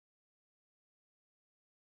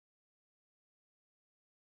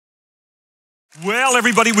Well,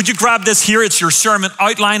 everybody, would you grab this here? It's your sermon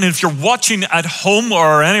outline. And if you're watching at home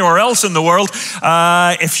or anywhere else in the world,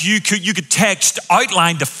 if you could text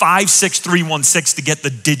outline to 56316 to get the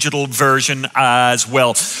digital version as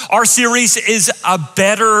well. Our series is A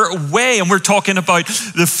Better Way, and we're talking about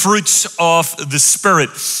the fruits of the Spirit.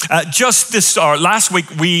 Just this last week,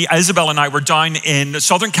 Isabel and I were down in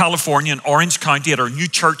Southern California in Orange County at our new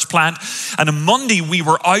church plant. And on Monday, we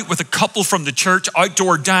were out with a couple from the church,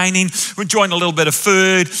 outdoor dining. We're enjoying a little bit of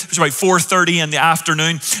food. It was about 4:30 in the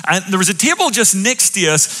afternoon. And there was a table just next to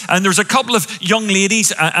us, and there was a couple of young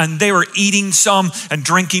ladies, and they were eating some and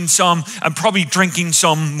drinking some, and probably drinking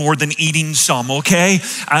some more than eating some, okay?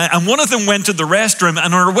 And one of them went to the restroom,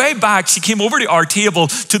 and on her way back, she came over to our table,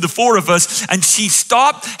 to the four of us, and she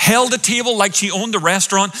stopped, held the table like she owned the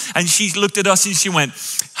restaurant, and she looked at us and she went,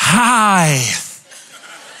 "Hi.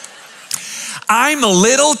 I'm a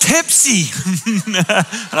little tipsy." And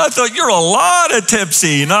I thought, you're a lot of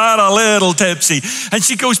tipsy, not a little tipsy. And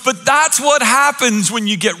she goes, "But that's what happens when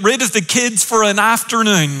you get rid of the kids for an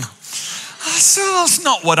afternoon." So it's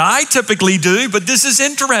not what I typically do, but this is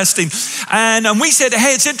interesting. And we said,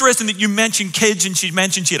 hey, it's interesting that you mentioned kids, and she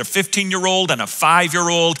mentioned she had a 15-year-old and a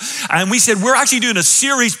 5-year-old. And we said, we're actually doing a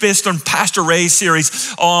series based on Pastor Ray's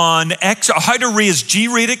series on how to raise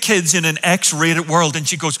G-rated kids in an X-rated world. And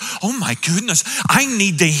she goes, oh my goodness, I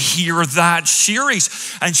need to hear that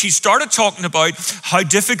series. And she started talking about how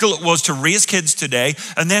difficult it was to raise kids today,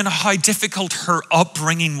 and then how difficult her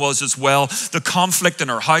upbringing was as well. The conflict in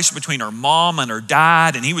her house between her mom and her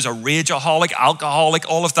dad, and he was a rageaholic, alcoholic,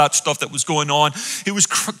 all of that stuff that was going on. It was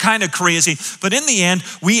kind of crazy. But in the end,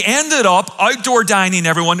 we ended up outdoor dining,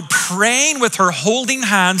 everyone, praying with her, holding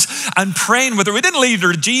hands and praying with her. We didn't lead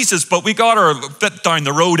her to Jesus, but we got her a bit down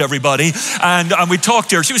the road, everybody, and we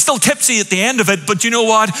talked to her. She was still tipsy at the end of it, but you know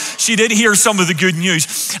what? She did hear some of the good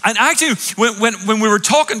news. And actually, when we were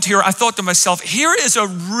talking to her, I thought to myself, here is a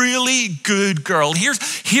really good girl.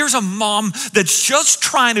 Here's a mom that's just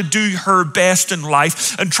trying to do her best in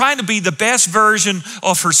life and trying to be the best version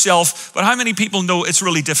of herself. But how many people know it's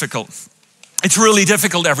really difficult? It's really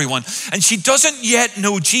difficult, everyone. And she doesn't yet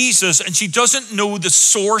know Jesus, and she doesn't know the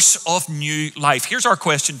source of new life. Here's our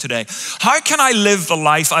question today. How can I live the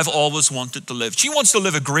life I've always wanted to live? She wants to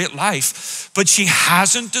live a great life, but she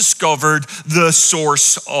hasn't discovered the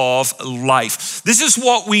source of life. This is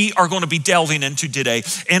what we are going to be delving into today.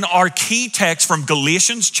 In our key text from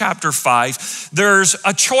Galatians chapter 5, there's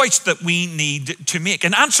a choice that we need to make.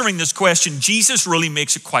 In answering this question, Jesus really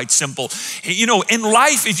makes it quite simple. You know, in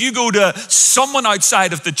life, if you go to someone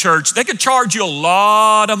outside of the church, they could charge you a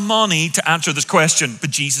lot of money to answer this question, but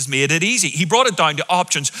Jesus made it easy. He brought it down to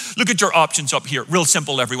options. Look at your options up here. Real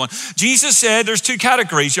simple, everyone. Jesus said there's two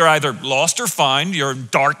categories. You're either lost or found. You're in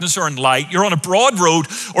darkness or in light. You're on a broad road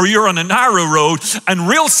or you're on a narrow road. And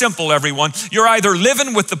real simple, everyone. You're either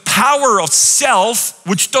living with the power of self,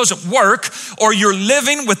 which doesn't work, or you're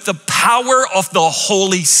living with the power of the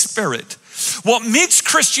Holy Spirit. What makes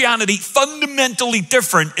Christianity fundamentally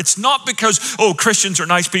different, it's not because, Christians are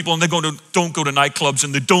nice people and they don't go to nightclubs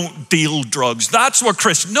and they don't deal drugs. That's what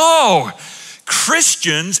no.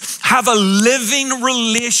 Christians have a living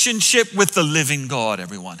relationship with the living God,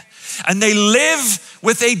 everyone. And they live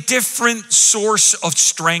with a different source of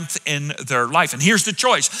strength in their life. And here's the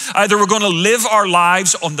choice. Either we're going to live our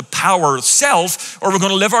lives on the power of self, or we're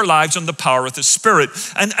going to live our lives on the power of the Spirit.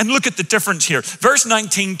 And look at the difference here. Verse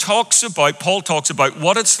 19 Paul talks about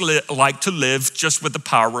what it's like to live just with the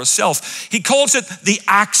power of self. He calls it the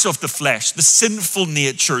acts of the flesh. The sinful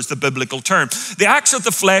nature is the biblical term. The acts of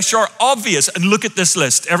the flesh are obvious. And look at this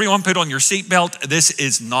list. Everyone put on your seatbelt. This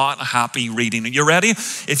is not happy reading. Are you ready?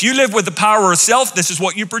 If you live with the power of self, this is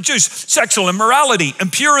what you produce. Sexual immorality,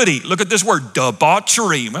 impurity. Look at this word,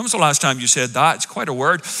 debauchery. When was the last time you said that? It's quite a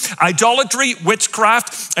word. Idolatry,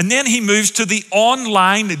 witchcraft. And then he moves to the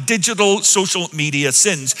online, digital, social media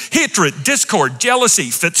sins. Hatred, discord,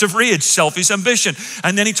 jealousy, fits of rage, selfish ambition.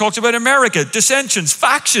 And then he talks about America, dissensions,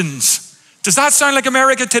 factions. Does that sound like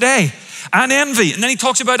America today? And envy. And then he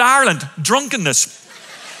talks about Ireland, drunkenness,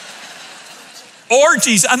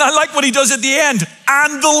 orgies, and I like what he does at the end,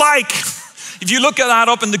 and the like. If you look at that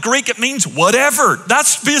up in the Greek, it means whatever.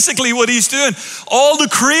 That's basically what he's doing. All the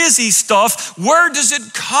crazy stuff, where does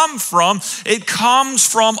it come from? It comes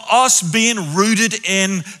from us being rooted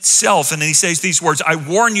in self. And then he says these words, I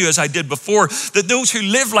warn you, as I did before, that those who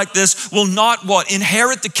live like this will not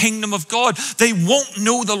inherit the kingdom of God. They won't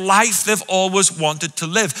know the life they've always wanted to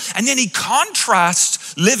live. And then he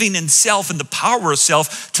contrasts living in self and the power of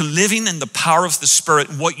self to living in the power of the Spirit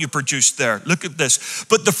and what you produce there. Look at this.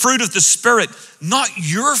 But the fruit of the Spirit not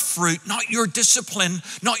your fruit, not your discipline,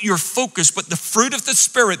 not your focus, but the fruit of the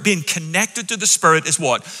Spirit, being connected to the Spirit, is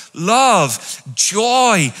what? Love,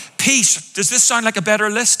 joy, peace. Does this sound like a better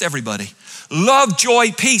list, everybody? Love,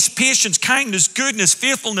 joy, peace, patience, kindness, goodness,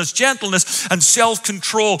 faithfulness, gentleness, and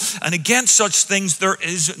self-control. And against such things there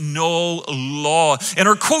is no law. In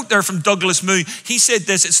our quote there from Douglas Moo, he said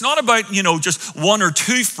this: it's not about, just one or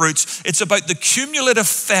two fruits. It's about the cumulative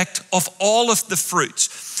effect of all of the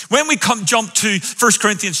fruits. When we jump to 1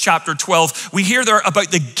 Corinthians chapter 12, we hear there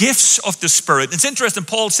about the gifts of the Spirit. It's interesting,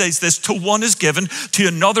 Paul says this: to one is given, to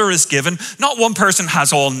another is given. Not one person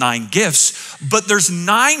has all 9 gifts, but there's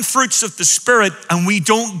 9 fruits of the Spirit, and we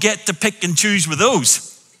don't get to pick and choose with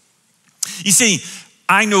those. You see,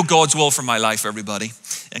 I know God's will for my life, everybody.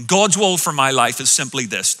 And God's will for my life is simply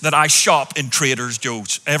this: that I shop in Trader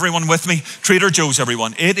Joe's. Everyone with me? Trader Joe's,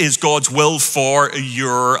 everyone. It is God's will for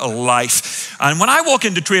your life. And when I walk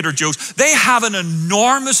into Trader Joe's, they have an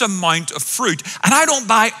enormous amount of fruit. And I don't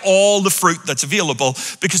buy all the fruit that's available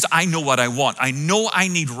because I know what I want. I know I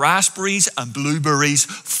need raspberries and blueberries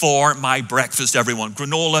for my breakfast, everyone.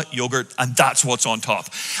 Granola, yogurt, and that's what's on top.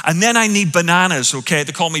 And then I need bananas, okay?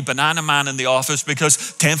 They call me Banana Man in the office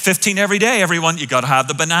because 10, 15 every day, everyone, you got to have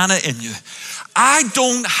the banana in you. I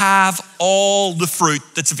don't have all the fruit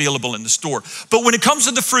that's available in the store. But when it comes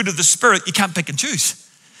to the fruit of the Spirit, you can't pick and choose.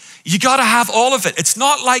 You got to have all of it. It's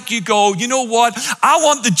not like you go, you know what? I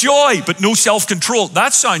want the joy, but no self-control.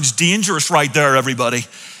 That sounds dangerous right there, everybody.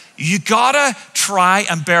 You got to try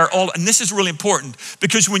and bear all. And this is really important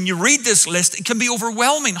because when you read this list, it can be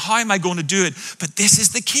overwhelming. How am I going to do it? But this is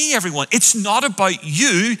the key, everyone. It's not about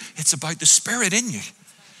you. It's about the Spirit in you.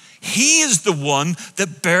 He is the one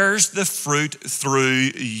that bears the fruit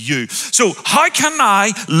through you. So how can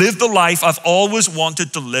I live the life I've always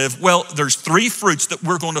wanted to live? Well, there's 3 fruits that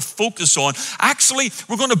we're going to focus on. Actually,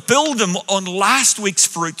 we're going to build them on last week's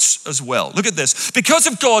fruits as well. Look at this. Because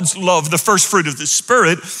of God's love, the first fruit of the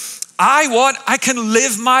Spirit, I can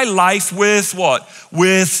live my life with what?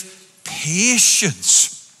 With patience.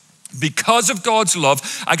 Because of God's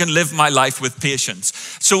love, I can live my life with patience.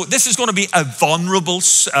 So this is going to be a vulnerable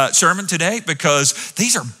sermon today because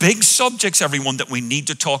these are big subjects, everyone, that we need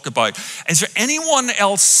to talk about. Is there anyone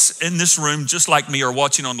else in this room just like me or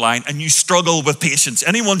watching online and you struggle with patience?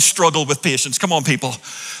 Anyone struggle with patience? Come on, people.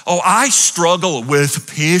 Oh, I struggle with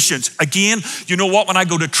patience. Again, you know what? When I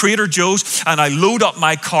go to Trader Joe's and I load up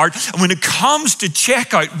my cart, and when it comes to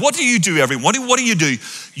checkout, what do you do, everyone? What do you do?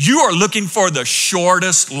 You are looking for the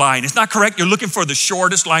shortest line. Isn't that correct? You're looking for the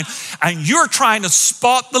shortest line, and you're trying to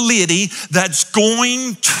spot the lady that's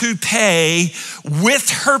going to pay with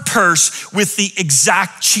her purse with the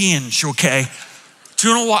exact change, okay? Do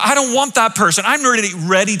you know what? I don't want that person. I'm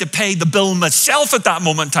ready to pay the bill myself at that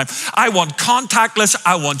moment in time. I want contactless,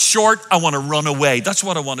 I want short, I want to run away. That's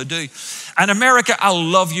what I want to do. And America, I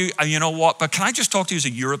love you, and you know what? But can I just talk to you as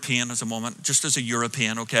a European as a moment? Just as a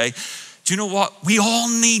European, okay? Do you know what? We all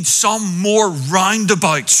need some more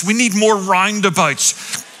roundabouts. We need more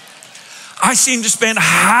roundabouts. I seem to spend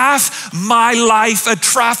half my life at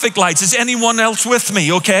traffic lights. Is anyone else with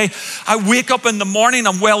me, okay? I wake up in the morning,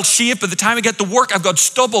 I'm well shaped. By the time I get to work, I've got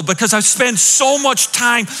stubble because I've spent so much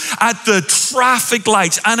time at the traffic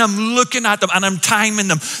lights and I'm looking at them and I'm timing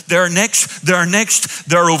them. They're next,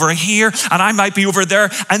 they're over here, and I might be over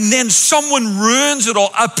there. And then someone ruins it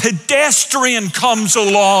all. A pedestrian comes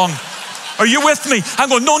along. Are you with me? I'm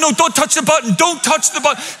going, no, don't touch the button. Don't touch the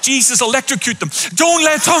button. Jesus, electrocute them. Don't.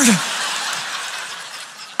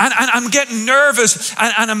 And I'm getting nervous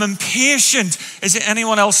and I'm impatient. Is there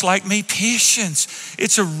anyone else like me? Patience.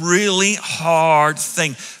 It's a really hard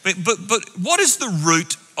thing. But what is the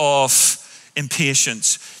root of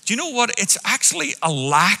impatience? Do you know what? It's actually a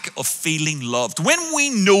lack of feeling loved. When we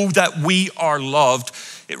know that we are loved,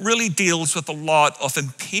 it really deals with a lot of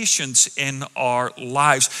impatience in our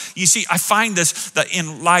lives. You see, I find this, that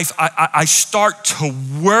in life, I start to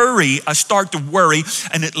worry,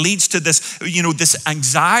 and it leads to this, this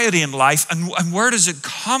anxiety in life. And where does it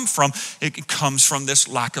come from? It comes from this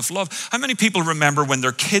lack of love. How many people remember when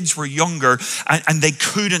their kids were younger and they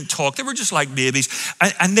couldn't talk? They were just like babies,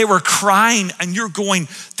 and they were crying, and you're going,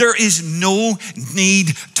 there is no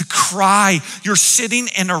need to cry. You're sitting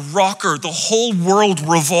in a rocker. The whole world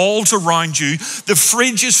revolves around you. The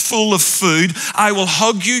fridge is full of food. I will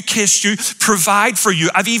hug you, kiss you, provide for you.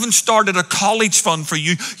 I've even started a college fund for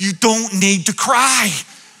you. You don't need to cry.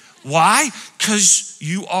 Why? Because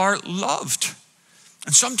you are loved.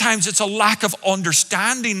 And sometimes it's a lack of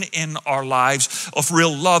understanding in our lives of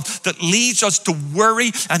real love that leads us to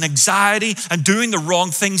worry and anxiety and doing the wrong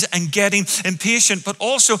things and getting impatient. But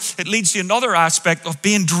also it leads to another aspect of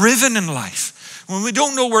being driven in life. When we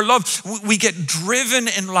don't know we're loved, we get driven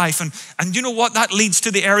in life. And you know what? That leads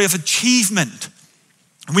to the area of achievement.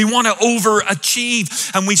 We want to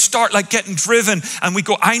overachieve, and we start like getting driven, and we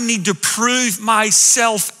go, I need to prove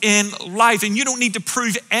myself in life. And you don't need to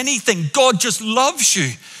prove anything. God just loves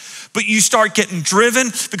you. But you start getting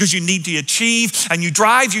driven because you need to achieve, and you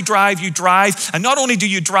drive. And not only do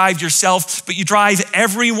you drive yourself, but you drive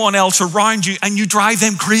everyone else around you, and you drive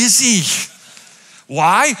them crazy.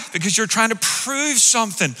 Why? Because you're trying to prove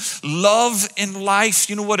something. Love in life,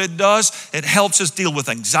 you know what it does? It helps us deal with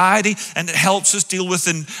anxiety, and it helps us deal with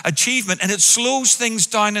an achievement, and it slows things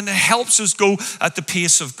down, and it helps us go at the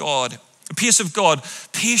pace of God. The pace of God.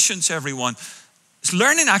 Patience, everyone. It's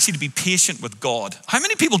learning actually to be patient with God. How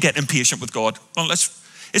many people get impatient with God? Well,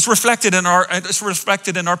 it's reflected in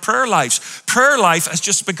our prayer lives. Prayer life has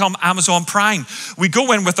just become Amazon Prime. We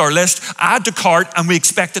go in with our list, add to cart, and we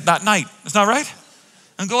expect it that night. Isn't that right?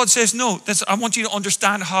 And God says, no, I want you to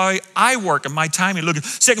understand how I work and my timing. Look,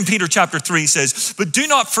 2 Peter chapter 3 says, but do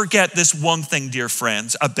not forget this one thing, dear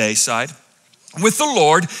friends, at Bayside. With the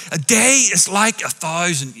Lord, a day is like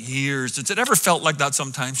 1,000 years. Has it ever felt like that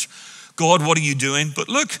sometimes? God, what are you doing? But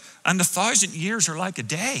look, and 1,000 years are like a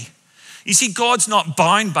day. You see, God's not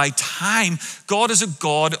bound by time. God is a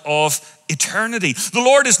God of eternity. The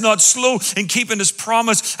Lord is not slow in keeping his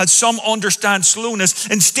promise, as some understand slowness.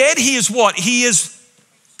 Instead, he is what? He is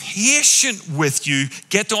patient with you.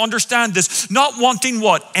 Get to understand this. Not wanting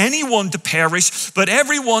what? Anyone to perish, but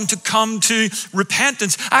everyone to come to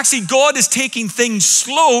repentance. Actually, God is taking things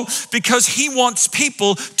slow because he wants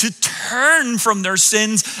people to turn from their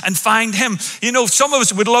sins and find him. You know, some of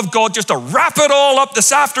us would love God just to wrap it all up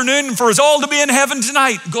this afternoon and for us all to be in heaven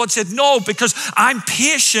tonight. God said, no, because I'm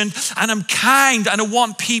patient and I'm kind and I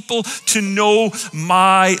want people to know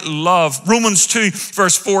my love. Romans 2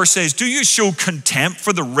 verse 4 says, do you show contempt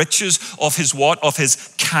for the riches of his what? Of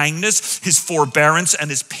his kindness, his forbearance, and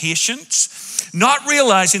his patience, not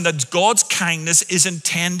realizing that God's kindness is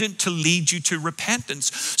intended to lead you to repentance.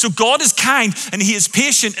 So God is kind and he is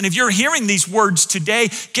patient. And if you're hearing these words today,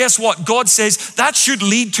 guess what? God says that should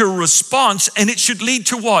lead to a response, and it should lead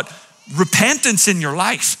to what? Repentance in your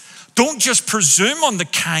life. Don't just presume on the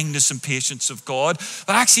kindness and patience of God,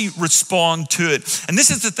 but actually respond to it. And this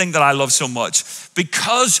is the thing that I love so much.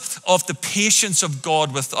 Because of the patience of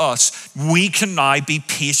God with us, we can now be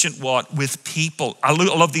patient what? With people. I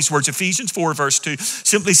love these words. Ephesians 4 verse 2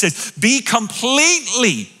 simply says, be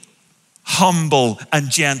completely humble and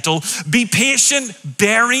gentle. Be patient,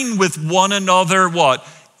 bearing with one another what?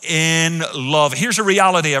 In love. Here's a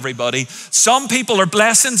reality, everybody. Some people are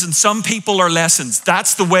blessings and some people are lessons.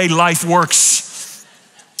 That's the way life works.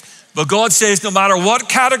 But God says no matter what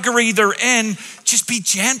category they're in, just be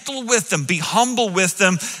gentle with them, be humble with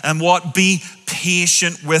them, and what? Be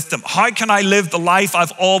patient with them. How can I live the life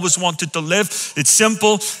I've always wanted to live? It's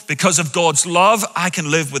simple. Because of God's love, I can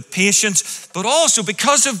live with patience, but also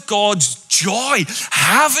because of God's joy.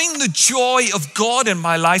 Having the joy of God in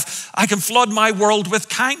my life, I can flood my world with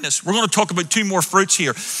kindness. We're going to talk about two more fruits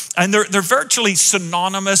here, and they're virtually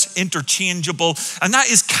synonymous, interchangeable, and that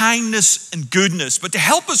is kindness and goodness. But to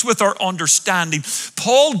help us with our understanding,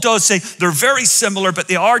 Paul does say they're very similar, but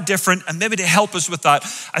they are different, and maybe to help us with that,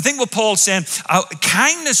 I think what Paul's saying,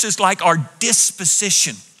 kindness is like our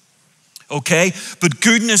disposition, okay? But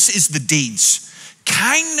goodness is the deeds.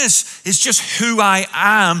 Kindness is just who I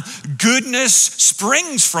am. Goodness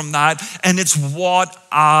springs from that, and it's what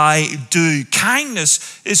I do.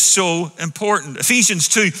 Kindness is so important. Ephesians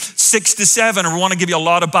 2, 6-7, I want to give you a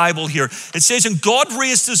lot of Bible here. It says, and God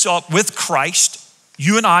raised us up with Christ,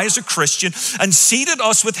 you and I as a Christian, and seated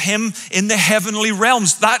us with him in the heavenly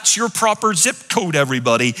realms. That's your proper zip code,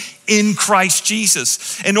 everybody, in Christ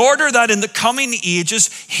Jesus. In order that in the coming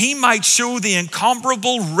ages, he might show the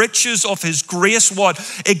incomparable riches of his grace, what?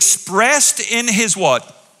 Expressed in his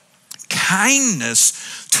what?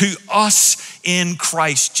 Kindness to us in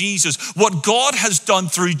Christ Jesus. What God has done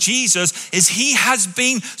through Jesus is he has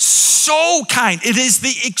been so kind. It is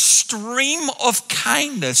the extreme of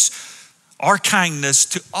kindness. Our kindness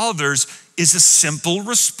to others is a simple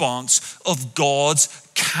response of God's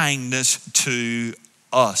kindness to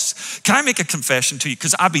us. Can I make a confession to you?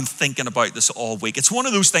 Because I've been thinking about this all week. It's one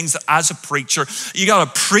of those things that as a preacher, you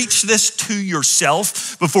got to preach this to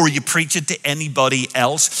yourself before you preach it to anybody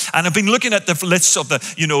else. And I've been looking at the lists of the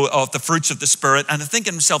fruits of the Spirit, and I'm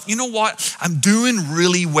thinking to myself, you know what? I'm doing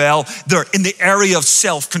really well there in the area of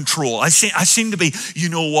self-control. I seem to be,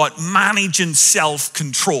 managing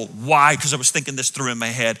self-control. Why? Because I was thinking this through in my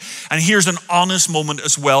head. And here's an honest moment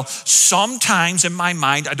as well. Sometimes in my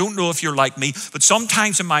mind, I don't know if you're like me, but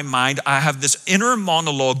sometimes in my mind, I have this inner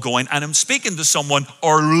monologue going, and I'm speaking to someone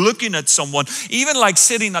or looking at someone, even like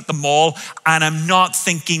sitting at the mall, and I'm not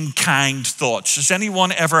thinking kind thoughts. Has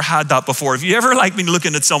anyone ever had that before? Have you ever been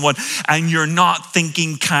looking at someone and you're not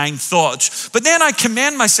thinking kind thoughts? But then I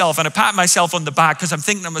commend myself and I pat myself on the back because I'm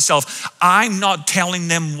thinking to myself, I'm not telling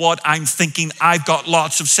them what I'm thinking. I've got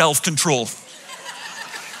lots of self-control.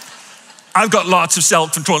 I've got lots of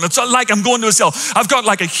self-control. And it's not like I'm going to a cell. I've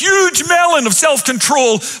got a huge melon of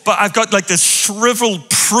self-control, but I've got this shriveled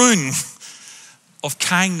prune of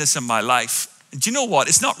kindness in my life. And do you know what?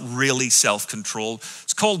 It's not really self-control.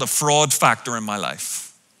 It's called the fraud factor in my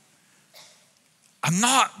life. I'm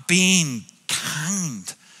not being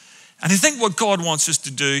kind. And I think what God wants us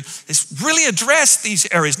to do is really address these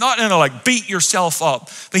areas, not beat yourself up.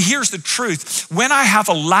 But here's the truth. When I have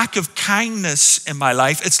a lack of kindness in my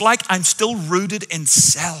life, it's like I'm still rooted in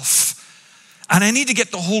self. And I need to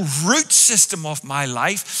get the whole root system of my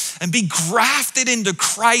life and be grafted into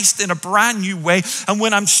Christ in a brand new way. And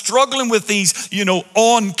when I'm struggling with these,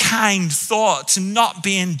 unkind thoughts and not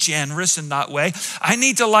being generous in that way, I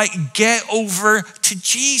need to get over to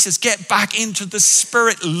Jesus, get back into the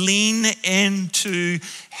Spirit, lean into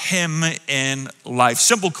Him in life.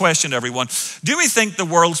 Simple question, everyone. Do we think the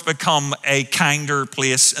world's become a kinder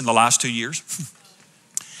place in the last 2 years?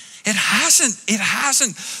 It hasn't. It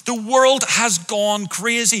hasn't. The world has gone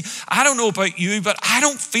crazy. I don't know about you, but I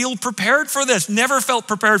don't feel prepared for this. Never felt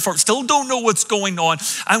prepared for it. Still don't know what's going on.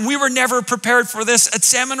 And we were never prepared for this at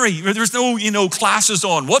seminary. There's no, classes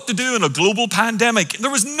on what to do in a global pandemic.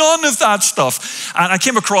 There was none of that stuff. And I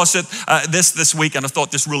came across it this week, and I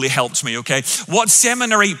thought this really helps me, okay? What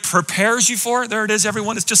seminary prepares you for? There it is,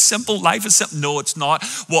 everyone. It's just simple. Life is simple. No, it's not.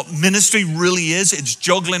 What ministry really is, it's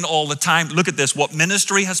juggling all the time. Look at this. What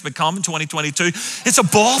ministry has become in 2022, it's a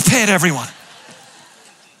ball pit, everyone.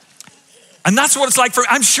 And that's what it's like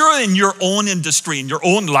I'm sure in your own industry, in your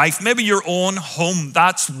own life, maybe your own home,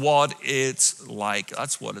 that's what it's like.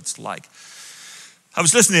 That's what it's like. I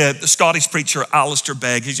was listening to the Scottish preacher, Alistair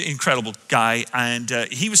Begg. He's an incredible guy. And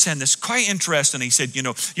he was saying this quite interesting. He said, you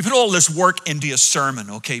put all this work into a sermon,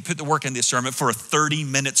 okay? You put the work into a sermon for a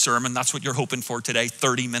 30-minute sermon. That's what you're hoping for today,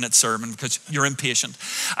 30-minute sermon, because you're impatient.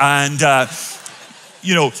 And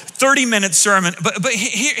 30-minute sermon. But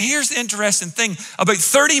here's the interesting thing. About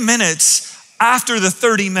 30 minutes after the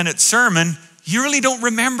 30-minute sermon, you really don't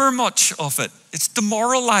remember much of it. It's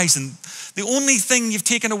demoralizing. The only thing you've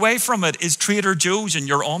taken away from it is Trader Joe's, and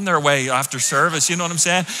you're on their way after service. You know what I'm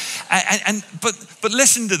saying? But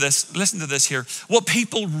listen to this. Listen to this here. What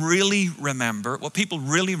people really remember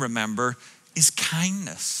is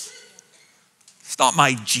kindness. It's not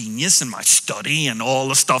my genius and my study and all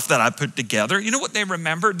the stuff that I put together. You know what they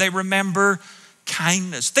remember? They remember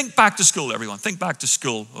kindness. Think back to school, everyone. Think back to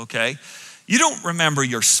school, okay? You don't remember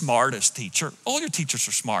your smartest teacher. All your teachers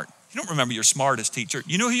are smart. You don't remember your smartest teacher.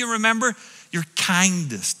 You know who you remember? Your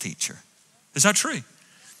kindest teacher. Is that true?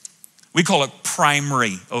 We call it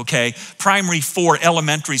primary, okay? Primary 4,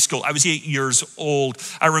 elementary school. I was 8 years old.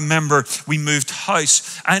 I remember we moved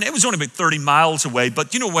house, and it was only about 30 miles away,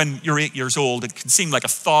 but when you're 8 years old, it can seem like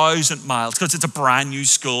 1,000 miles because it's a brand new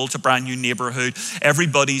school, it's a brand new neighborhood.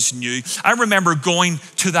 Everybody's new. I remember going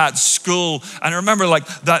to that school, and I remember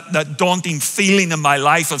that daunting feeling in my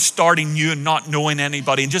life of starting new and not knowing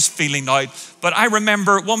anybody and just feeling out. But I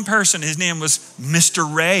remember one person, his name was Mr.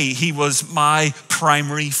 Ray. He was my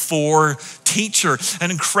primary 4 teacher,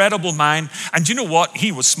 an incredible man. And you know what?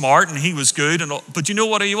 He was smart and he was good. But you know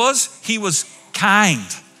what he was? He was kind.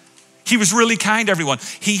 He was really kind, everyone.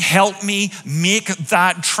 He helped me make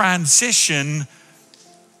that transition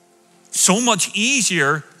so much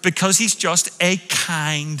easier because he's just a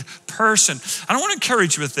kind person. And I want to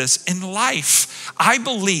encourage you with this. In life, I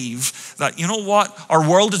believe that, you know what? Our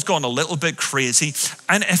world has gone a little bit crazy.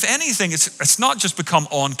 And if anything, it's not just become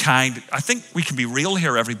unkind. I think we can be real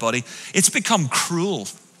here, everybody. It's become cruel.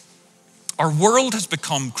 Our world has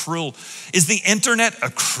become cruel. Is the internet a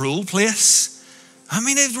cruel place? I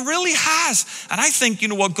mean, it really has. And I think, you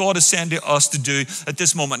know what God is saying to us to do at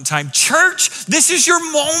this moment in time? Church, this is your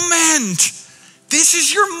moment. This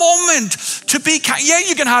is your moment to be kind. Yeah,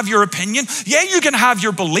 you can have your opinion. Yeah, you can have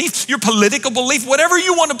your belief, your political belief, whatever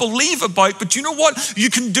you want to believe about. But you know what? You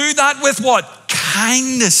can do that with what?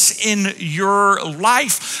 Kindness in your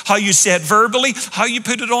life. How you say it verbally, how you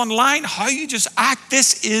put it online, how you just act.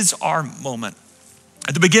 This is our moment.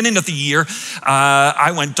 At the beginning of the year,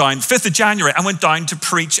 I went down, 5th of January, I went down to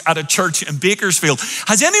preach at a church in Bakersfield.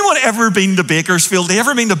 Has anyone ever been to Bakersfield? Have you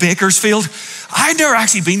ever been to Bakersfield? I've never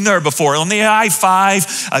actually been there before. On the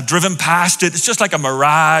I-5, I've driven past it. It's just like a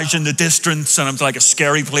mirage in the distance, and it's like a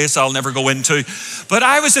scary place I'll never go into. But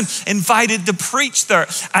I was invited to preach there.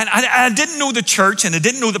 And I didn't know the church, and I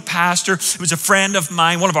didn't know the pastor. It was a friend of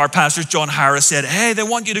mine, one of our pastors, John Harris, said, hey, they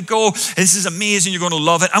want you to go. This is amazing. You're going to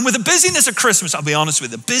love it. And with the busyness of Christmas, I'll be honest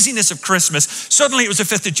with you, the busyness of Christmas, suddenly it was the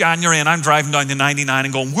 5th of January, and I'm driving down to 99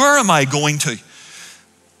 and going, where am I going to?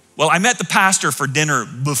 Well, I met the pastor for dinner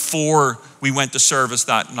before we went to service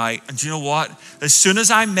that night. And do you know what? As soon as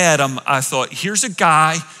I met him, I thought, here's a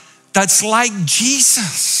guy that's like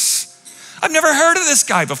Jesus. I've never heard of this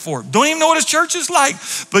guy before. Don't even know what his church is like.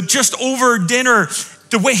 But just over dinner,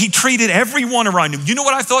 the way he treated everyone around him, you know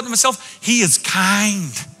what I thought to myself? He is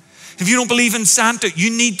kind. If you don't believe in Santa, you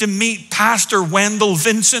need to meet Pastor Wendell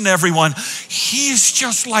Vincent, everyone. He is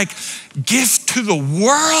just like gift to the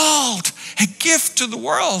world, a gift to the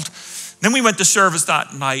world. Then we went to service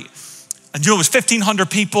that night. And you know, it was 1,500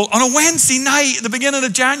 people on a Wednesday night at the beginning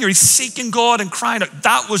of January, seeking God and crying out.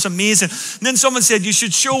 That was amazing. And then someone said, you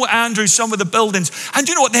should show Andrew some of the buildings. And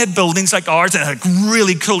you know what? They had buildings like ours, and a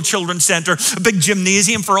really cool children's center, a big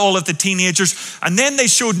gymnasium for all of the teenagers. And then they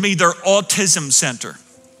showed me their autism center.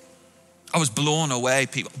 I was blown away,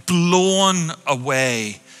 people, blown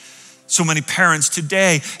away. So many parents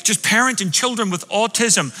today just parenting children with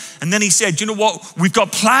autism. And then he said, you know what? We've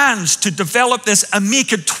got plans to develop this and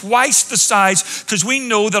make it twice the size, because we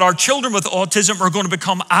know that our children with autism are going to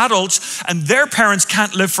become adults and their parents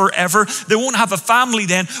can't live forever. They won't have a family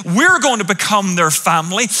then. We're going to become their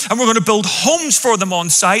family, and we're going to build homes for them on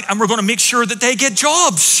site, and we're going to make sure that they get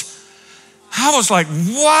jobs. I was like,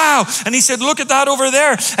 wow. And he said, look at that over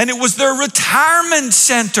there. And it was their retirement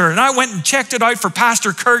center. And I went and checked it out for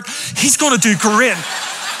Pastor Kurt. He's going to do great.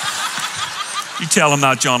 You tell him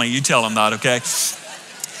that, Johnny. You tell him that, okay?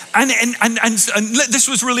 And this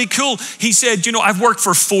was really cool. He said, you know, I've worked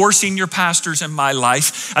for 4 senior pastors in my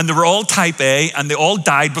life, and they were all type A, and they all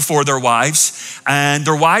died before their wives, and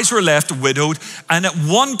their wives were left widowed. And at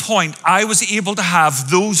one point, I was able to have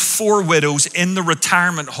those 4 widows in the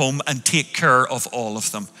retirement home and take care of all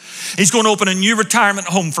of them. He's going to open a new retirement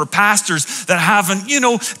home for pastors that haven't, you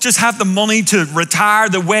know, just have the money to retire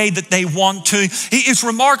the way that they want to. It's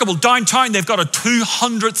remarkable. Downtown, they've got a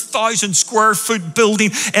 200,000 square foot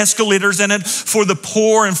building, escalators in it for the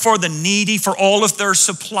poor and for the needy, for all of their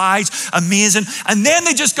supplies. Amazing. And then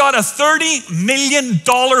they just got a $30 million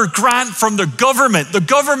grant from the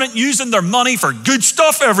government using their money for good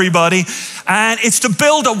stuff, everybody. And it's to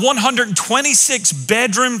build a 126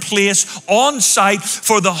 bedroom place on site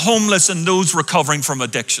for the homeless and those recovering from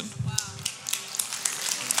addiction.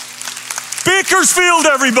 Bakersfield,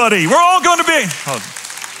 everybody. We're all going to be.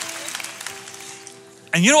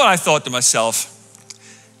 And you know what I thought to myself?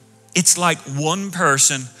 It's like one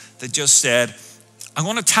person that just said, I'm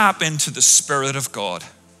going to tap into the Spirit of God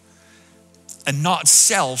and not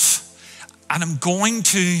self. And I'm going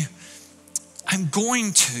to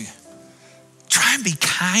try and be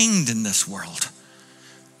kind in this world.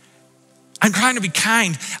 I'm trying to be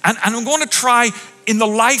kind. And I'm going to try in the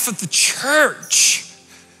life of the church,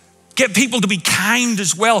 get people to be kind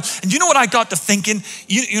as well. And you know what I got to thinking?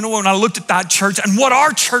 You know, when I looked at that church and what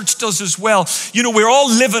our church does as well, you know, we're all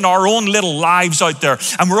living our own little lives out there,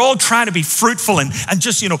 and we're all trying to be fruitful and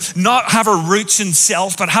just, you know, not have our roots in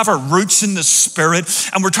self, but have our roots in the Spirit.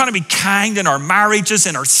 And we're trying to be kind in our marriages,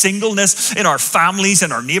 in our singleness, in our families,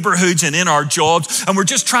 in our neighborhoods, and in our jobs. And we're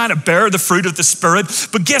just trying to bear the fruit of the Spirit.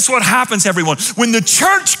 But guess what happens, everyone? When the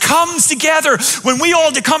church comes together, when we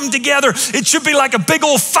all come together, it should be like a big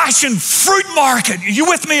old-fashioned fruit market. Are you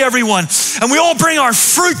with me, everyone? And we all bring our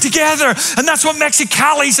fruit together. And that's what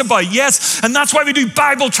Mexicali's about, yes? And that's why we do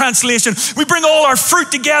Bible translation. We bring all our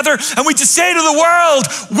fruit together and we just say to the world,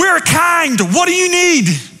 we're kind. What do you need?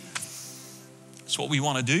 That's what we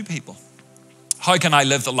want to do, people. How can I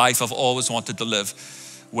live the life I've always wanted to live?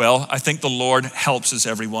 Well, I think the Lord helps us,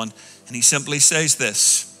 everyone. And he simply says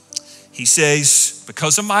this. He says,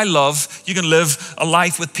 because of my love, you can live a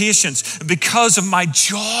life with patience. And because of my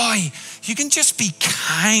joy, you can just be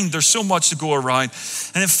kind. There's so much to go around.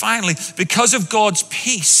 And then finally, because of God's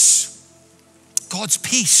peace,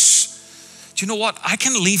 do you know what? I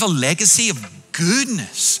can leave a legacy of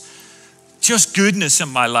goodness. just goodness in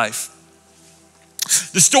my life.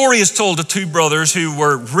 The story is told of two brothers who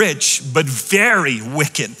were rich but very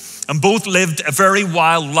wicked, and both lived a very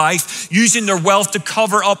wild life, using their wealth to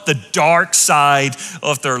cover up the dark side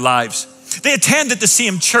of their lives. They attended the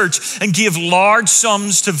same church and gave large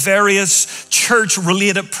sums to various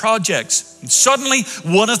church-related projects. And suddenly,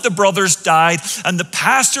 one of the brothers died, and the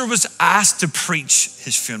pastor was asked to preach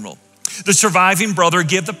his funeral. The surviving brother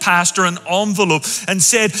gave the pastor an envelope and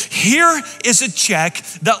said, "Here is a check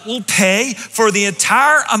that will pay for the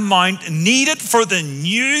entire amount needed for the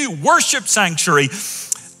new worship sanctuary.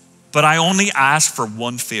 But I only ask for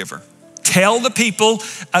one favor. Tell the people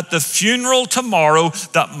at the funeral tomorrow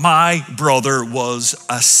that my brother was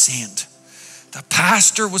a saint." The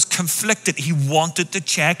pastor was conflicted. He wanted the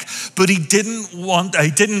check, but he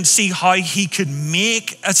didn't see how he could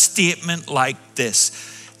make a statement like this.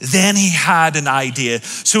 Then he had an idea.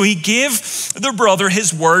 So he gave the brother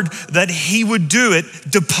his word that he would do it,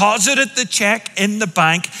 deposited the check in the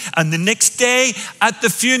bank, and the next day at the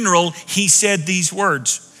funeral, he said these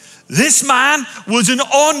words: "This man was an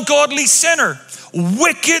ungodly sinner,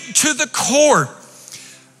 wicked to the core,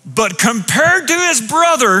 but compared to his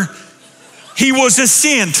brother, he was a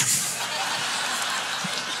saint."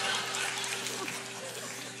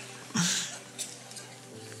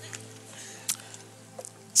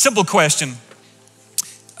 Simple question.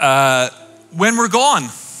 When we're gone,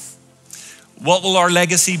 what will our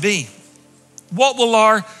legacy be? What will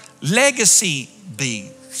our legacy be?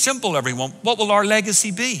 Simple, everyone. What will our legacy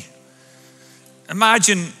be?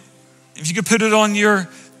 Imagine if you could put it on your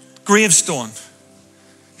gravestone.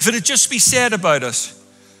 If it would just be said about us,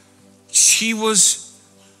 she was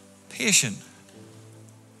patient.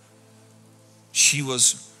 She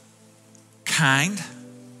was kind.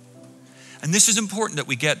 And this is important that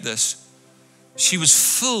we get this. She was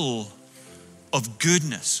full of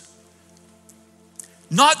goodness.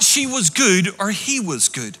 Not she was good or he was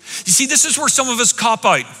good. You see, this is where some of us cop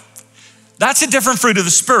out. That's a different fruit of the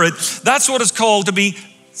Spirit. That's what it's called to be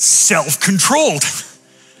self-controlled.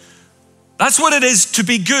 That's what it is to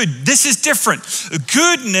be good. This is different.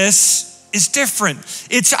 Goodness is different.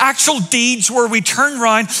 It's actual deeds where we turn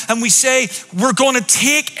around and we say, we're going to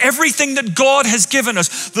take everything that God has given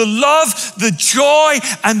us, the love, the joy,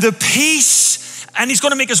 and the peace, and he's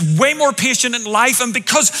going to make us way more patient in life. And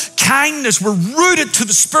because kindness, we're rooted to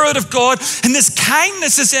the Spirit of God, and this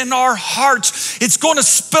kindness is in our hearts, it's going to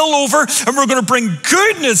spill over, and we're going to bring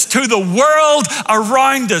goodness to the world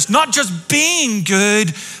around us. Not just being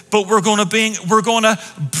good, but we're going to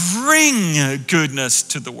bring goodness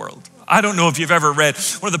to the world. I don't know if you've ever read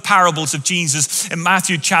one of the parables of Jesus in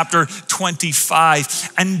Matthew chapter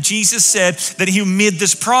 25. And Jesus said that he made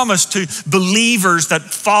this promise to believers that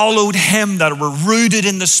followed him, that were rooted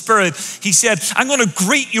in the Spirit. He said, "I'm going to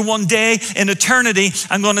greet you one day in eternity.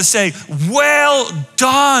 I'm going to say, 'Well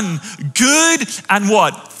done, good and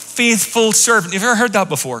what? Faithful servant.'" Have you ever heard that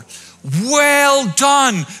before? Well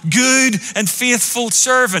done, good and faithful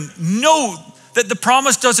servant. Note that the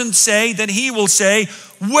promise doesn't say that he will say,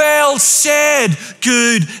 "Well said,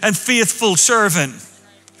 good and faithful servant.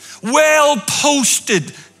 Well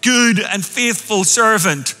posted, good and faithful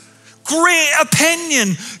servant. Great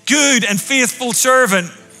opinion, good and faithful servant.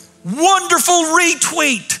 Wonderful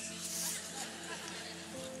retweet."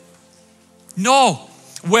 No,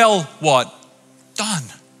 well, what? Done.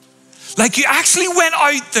 Like you actually went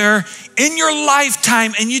out there in your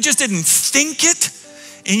lifetime and you just didn't think it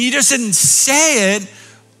and you just didn't say it,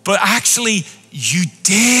 but actually you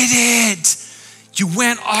did it. You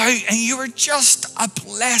went out and you were just a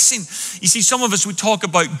blessing. You see, some of us, we talk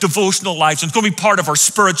about devotional lives, and it's going to be part of our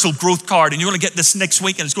spiritual growth card, and you're going to get this next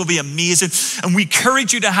week, and it's going to be amazing. And we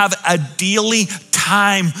encourage you to have a daily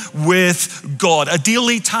time with God, a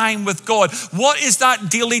daily time with God. What is that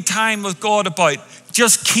daily time with God about?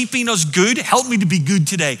 Just keeping us good? Help me to be good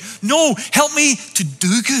today. No, help me to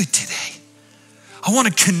do good today. I want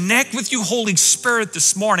to connect with you, Holy Spirit,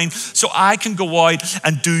 this morning so I can go out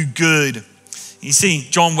and do good. You see,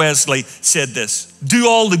 John Wesley said this: "Do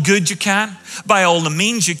all the good you can, by all the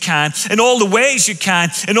means you can, in all the ways you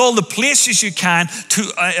can, in all the places you can,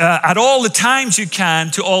 at all the times you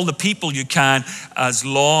can, to all the people you can, as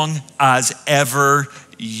long as ever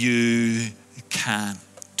you can."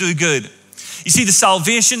 Do good. You see, the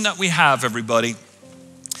salvation that we have, everybody,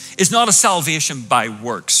 is not a salvation by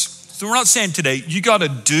works. So we're not saying today, you got to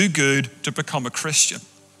do good to become a Christian.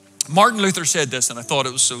 Martin Luther said this, and I thought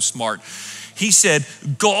it was so smart. He said,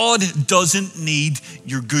 God doesn't need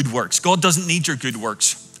your good works. God doesn't need your good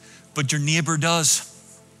works, but your neighbor does.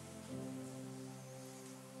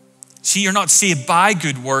 See, you're not saved by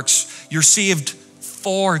good works. You're saved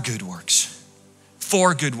for good works.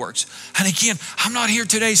 for good works. And again, I'm not here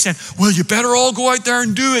today saying, well, you better all go out there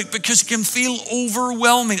and do it because it can feel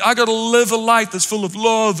overwhelming. I got to live a life that's full of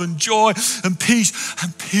love and joy and peace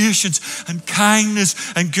and patience and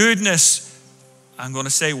kindness and goodness. I'm going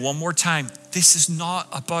to say one more time, this is not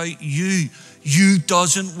about you. You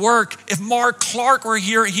doesn't work. If Mark Clark were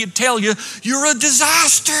here, he'd tell you, you're a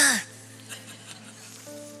disaster.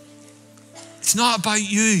 It's not about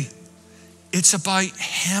you. It's about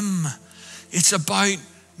him. It's about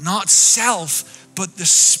not self, but the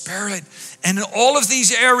Spirit. And in all of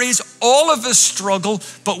these areas, all of us struggle,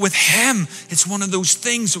 but with him, it's one of those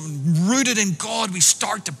things rooted in God, we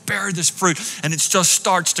start to bear this fruit and it just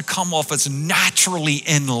starts to come off as naturally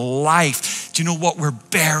in life. Do you know what? We're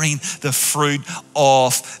bearing the fruit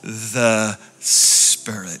of the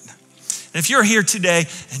Spirit. And if you're here today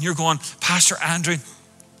and you're going, Pastor Andrew,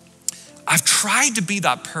 I've tried to be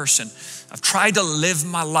that person. I've tried to live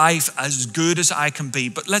my life as good as I can be,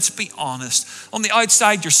 but let's be honest. On the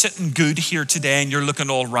outside, you're sitting good here today and you're looking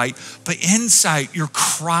all right, but inside, you're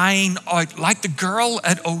crying out like the girl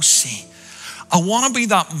at OC. I want to be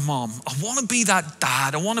that mom. I want to be that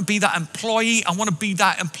dad. I want to be that employee. I want to be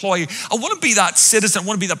that employee. I want to be that citizen. I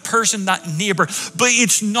want to be that person, that neighbor, but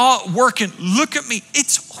it's not working. Look at me.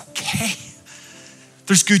 It's okay.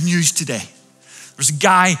 There's good news today. There's a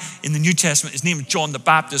guy in the New Testament, his name is John the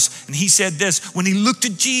Baptist, and he said this, when he looked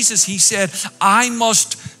at Jesus, he said, I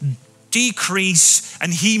must decrease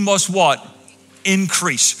and he must what?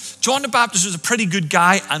 Increase. John the Baptist was a pretty good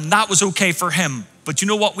guy and that was okay for him. But you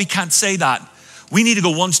know what? We can't say that. We need to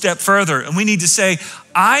go one step further and we need to say,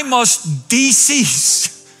 I must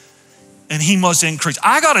decease and he must increase.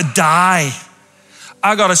 I gotta die.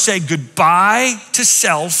 I gotta say goodbye to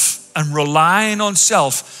self and relying on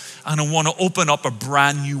self. And I want to open up a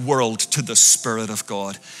brand new world to the Spirit of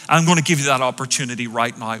God. I'm going to give you that opportunity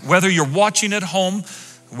right now. Whether you're watching at home,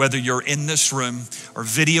 whether you're in this room or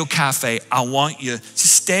video cafe, I want you to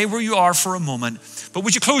stay where you are for a moment. But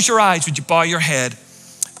would you close your eyes? Would you bow your head?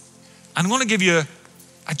 I'm going to give you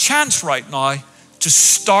a chance right now to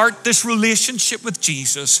start this relationship with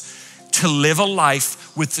Jesus, to live a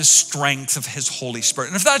life with the strength of his Holy Spirit.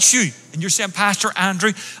 And if that's you, and you're saying, Pastor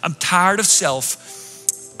Andrew, I'm tired of self,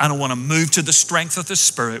 and I want to move to the strength of the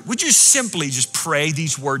Spirit, would you simply just pray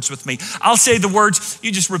these words with me? I'll say the words,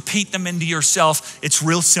 you just repeat them into yourself. It's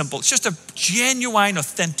real simple. It's just a genuine,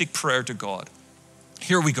 authentic prayer to God.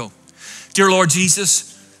 Here we go. Dear Lord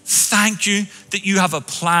Jesus, thank you that you have a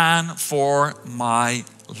plan for my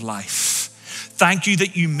life. Thank you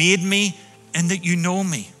that you made me and that you know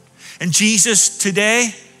me. And Jesus, today,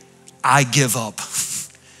 I give up.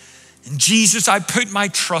 And Jesus, I put my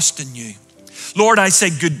trust in you. Lord, I say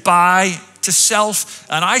goodbye to self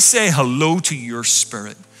and I say hello to your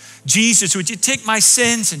Spirit. Jesus, would you take my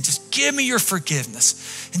sins and just give me your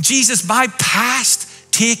forgiveness? And Jesus, my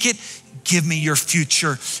past, take it, give me your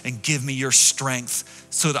future and give me your strength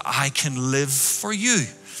so that I can live for you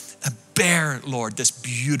and bear, Lord, this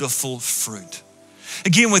beautiful fruit.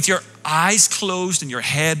 Again, with your eyes closed and your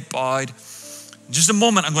head bowed, in just a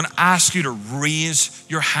moment, I'm going to ask you to raise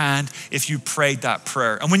your hand if you prayed that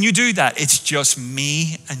prayer. And when you do that, it's just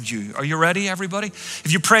me and you. Are you ready, everybody?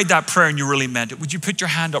 If you prayed that prayer and you really meant it, would you put your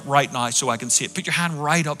hand up right now so I can see it? Put your hand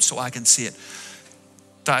right up so I can see it.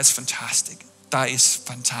 That is fantastic. That is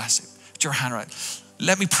fantastic. Put your hand right.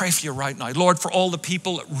 Let me pray for you right now. Lord, for all the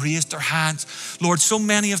people that raised their hands, Lord, so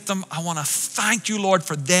many of them, I want to thank you, Lord,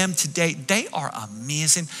 for them today. They are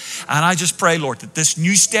amazing. And I just pray, Lord, that this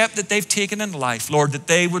new step that they've taken in life, Lord, that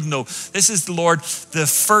they would know this is, Lord, the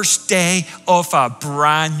first day of a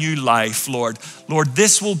brand new life, Lord. Lord,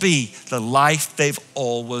 this will be the life they've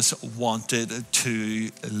always wanted to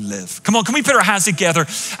live. Come on, can we put our hands together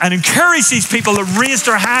and encourage these people that raised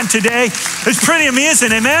their hand today? It's pretty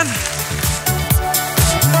amazing, amen?